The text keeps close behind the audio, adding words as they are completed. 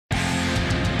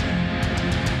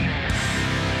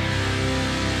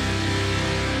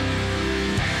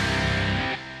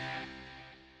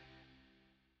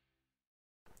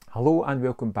Hello and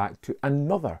welcome back to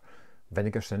another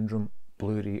Vinegar Syndrome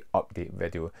Blu-ray update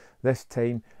video. This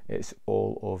time it's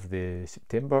all of the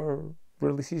September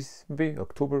releases, maybe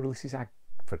October releases, I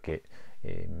forget.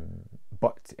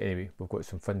 But anyway, we've got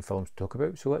some fun films to talk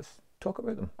about, so let's talk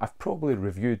about them. I've probably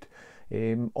reviewed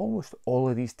almost all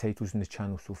of these titles on the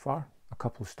channel so far, a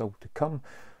couple still to come,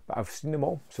 but I've seen them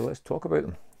all, so let's talk about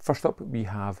them. First up we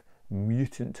have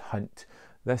Mutant Hunt.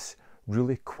 This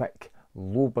really quick,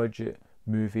 low budget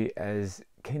movie is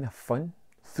kind of fun,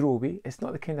 throwaway. It's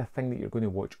not the kind of thing that you're going to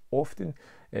watch often.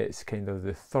 It's kind of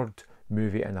the third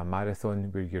movie in a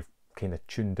marathon where you're kind of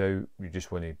tuned out, you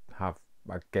just want to have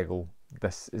a giggle.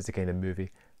 This is the kind of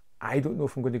movie. I don't know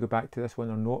if I'm going to go back to this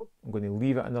one or not. I'm going to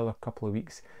leave it another couple of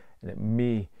weeks and it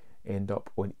may end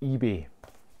up on eBay.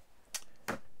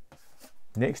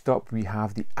 Next up we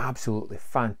have the absolutely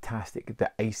fantastic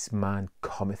The Iceman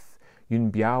Cometh.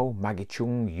 Yuen Biao, Maggie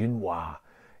Chung, Yuen.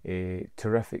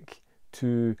 Terrific.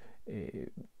 Two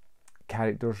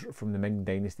characters from the Ming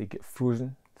Dynasty get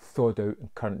frozen, thawed out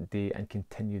in current day and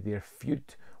continue their feud.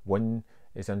 One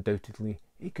is undoubtedly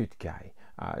a good guy,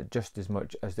 just as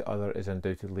much as the other is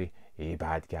undoubtedly a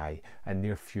bad guy, and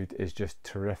their feud is just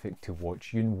terrific to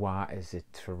watch. Yuen is a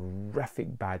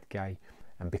terrific bad guy,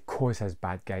 and because his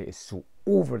bad guy is so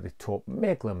over the top,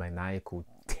 megalomaniacal,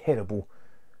 terrible,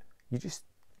 you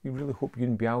really hope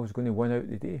Yuen Biao is going to win out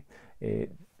the day.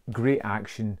 Great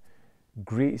action,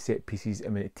 great set pieces. I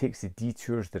mean, it takes the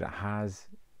detours that it has.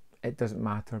 It doesn't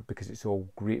matter because it's all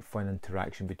great fun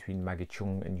interaction between Maggie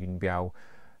Chung and Yuen Biao,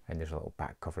 and there's a little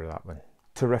back cover of that one.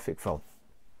 Terrific film.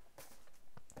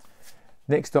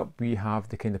 Next up we have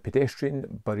The Kind of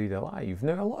Pedestrian, Buried Alive.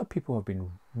 Now, a lot of people have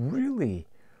been really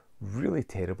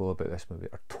terrible about this movie,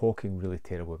 or talking really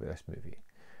terrible about this movie.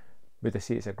 Would I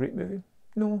say it's a great movie?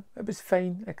 No, it was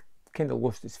fine. It kind of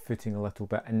lost its footing a little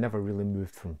bit and never really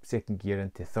moved from second gear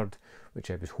into third,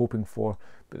 which I was hoping for.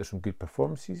 But there's some good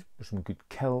performances, there's some good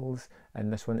kills,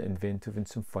 and this one inventive and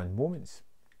some fun moments.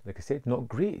 Like I said, not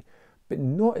great, but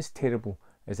not as terrible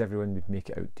as everyone would make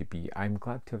it out to be. I'm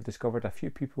glad to have discovered a few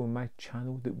people on my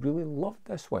channel that really loved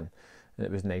this one, and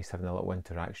it was nice having a little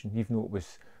interaction, even though it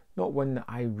was not one that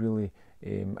I really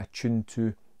attuned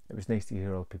to. It was nice to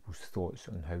hear other people's thoughts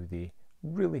on how they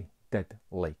really did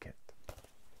like it.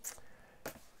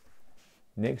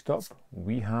 Next up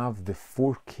we have the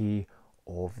 4K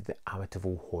of the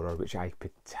Amityville Horror, which I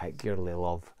particularly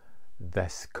love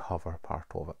this cover part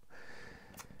of it.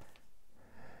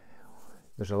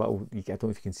 There's a little, I don't know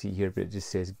if you can see here, but it just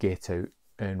says Get Out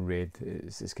in red.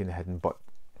 It's kind of hidden, but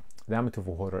the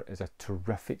Amityville Horror is a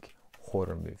terrific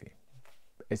horror movie.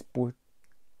 It's both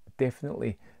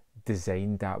definitely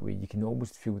designed that way. You can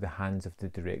almost feel the hands of the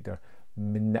director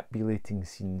manipulating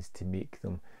scenes to make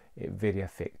them very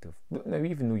effective. Now,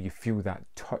 even though you feel that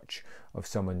touch of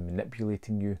someone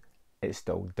manipulating you, it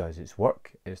still does its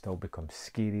work. It still becomes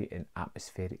scary and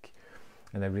atmospheric.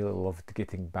 And I really loved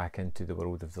getting back into the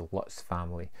world of the Lutz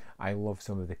family. I love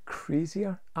some of the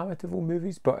crazier Amityville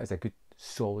movies, but as a good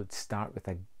solid start with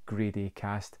a grade A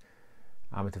cast,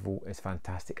 Amityville is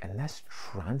fantastic. And this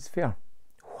transfer,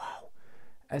 wow,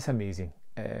 it's amazing.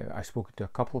 I've spoken to a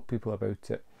couple of people about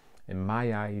it. In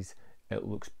my eyes, it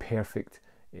looks perfect,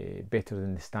 better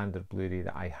than the standard Blu-ray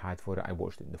that I had for it. I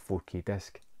watched it in the 4K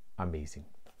disc. Amazing.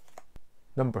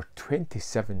 Number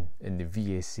 27 in the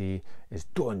VSA is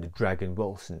Dawn the Dragon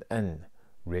Wilson in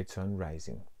Red Sun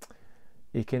Rising.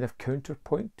 A kind of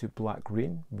counterpoint to Black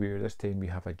Rain, where this time we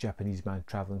have a Japanese man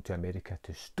travelling to America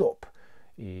to stop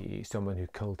someone who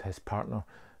killed his partner.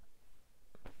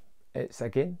 It's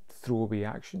again throwaway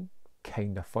action,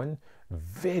 kind of fun,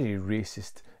 very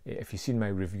racist. If you've seen my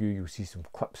review, you'll see some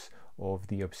clips of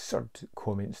the absurd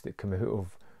comments that come out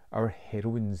of our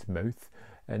heroine's mouth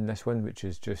in this one, which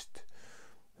is just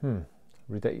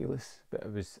ridiculous, but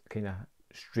it was kind of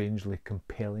strangely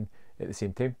compelling at the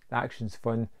same time. The action's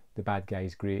fun, the bad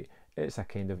guy's great. It's a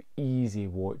kind of easy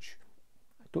watch.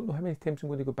 I don't know how many times I'm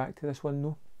going to go back to this one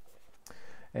though.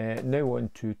 Now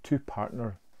on to two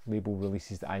partner label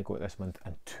releases that I got this month,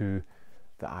 and two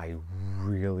that I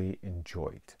really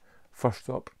enjoyed. First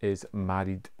up is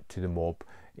Married to the Mob.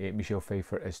 Michelle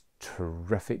Pfeiffer is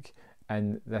terrific,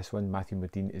 and this one Matthew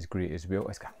Modine is great as well.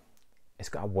 It's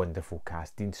got a wonderful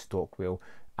cast: Dean Stockwell,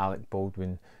 Alec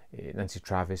Baldwin, Nancy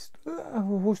Travis, a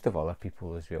host of other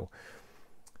people as well.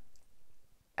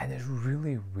 And it's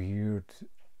really weird,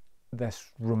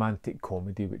 this romantic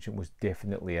comedy, which it most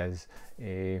definitely is,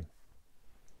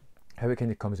 how it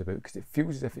kind of comes about, because it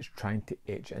feels as if it's trying to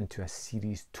etch into a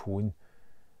serious tone,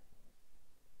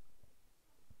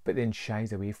 but then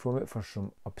shies away from it for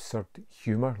some absurd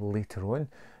humour later on.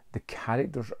 The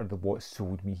characters are what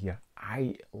sold me here.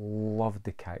 I loved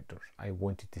the characters. I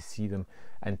wanted to see them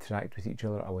interact with each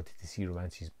other. I wanted to see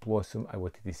romances blossom. I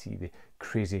wanted to see the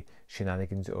crazy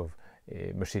shenanigans of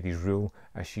Mercedes Rule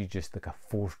as she just like a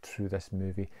force through this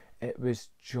movie. It was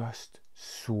just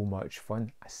so much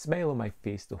fun. A smile on my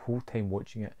face the whole time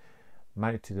watching it.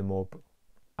 Married to the Mob,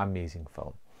 amazing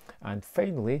film. And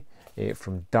finally,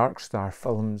 from Dark Star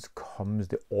Films comes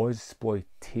the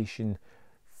Ozploitation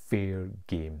Fair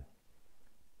Game.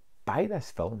 Buy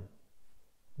this film.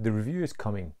 The review is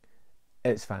coming.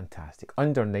 It's fantastic.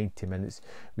 Under 90 minutes,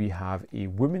 we have a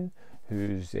woman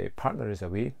whose partner is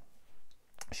away.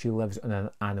 She lives in an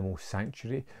animal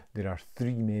sanctuary. There are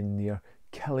 3 men there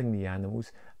killing the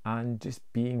animals and just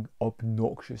being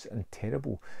obnoxious and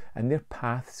terrible. And their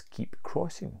paths keep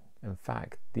crossing. In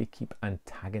fact, they keep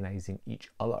antagonizing each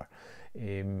other,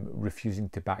 refusing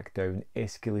to back down,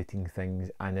 escalating things,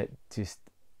 and it just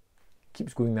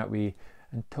keeps going that way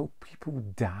until people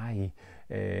die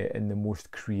in the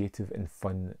most creative and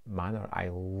fun manner. I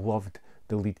loved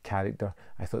the lead character.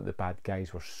 I thought the bad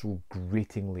guys were so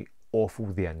gratingly awful.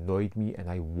 They annoyed me and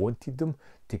I wanted them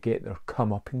to get their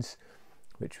comeuppance,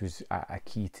 which was a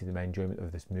key to my enjoyment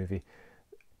of this movie.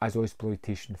 As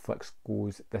exploitation flicks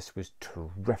goes, this was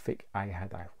terrific. I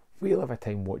had a whale of a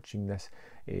time watching this.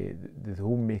 The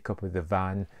whole makeup of the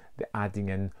van, the adding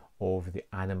in of the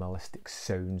animalistic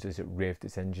sounds as it revved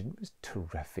its engine was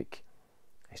terrific.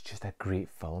 It's just a great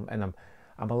film, and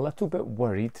I'm a little bit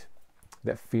worried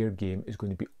that Fair Game is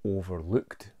going to be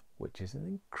overlooked, which is an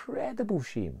incredible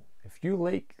shame. If you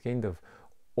like kind of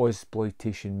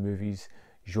Ozploitation movies,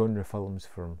 genre films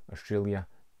from Australia,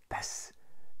 this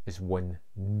is one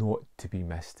not to be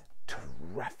missed.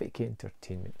 Terrific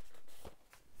entertainment.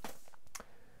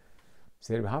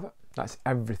 So there we have it. That's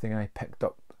everything I picked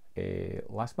up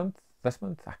last month, this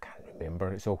month, I can't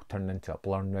remember. It's all turned into a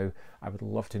blur now. I would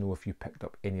love to know if you picked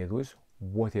up any of those.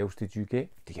 What else did you get?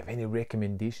 Do you have any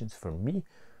recommendations for me?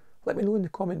 Let me know in the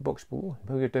comment box below.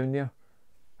 While you're down there,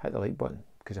 hit the like button,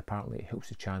 because apparently it helps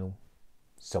the channel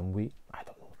some way. I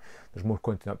don't know. There's more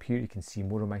content up here. You can see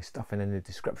more of my stuff, and in the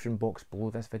description box below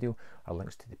this video are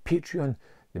links to the Patreon,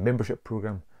 the membership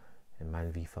program, and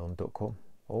ManVFilm.com.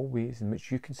 All ways in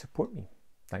which you can support me.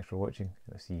 Thanks for watching,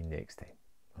 and I'll see you next time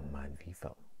on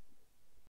ManVFilm.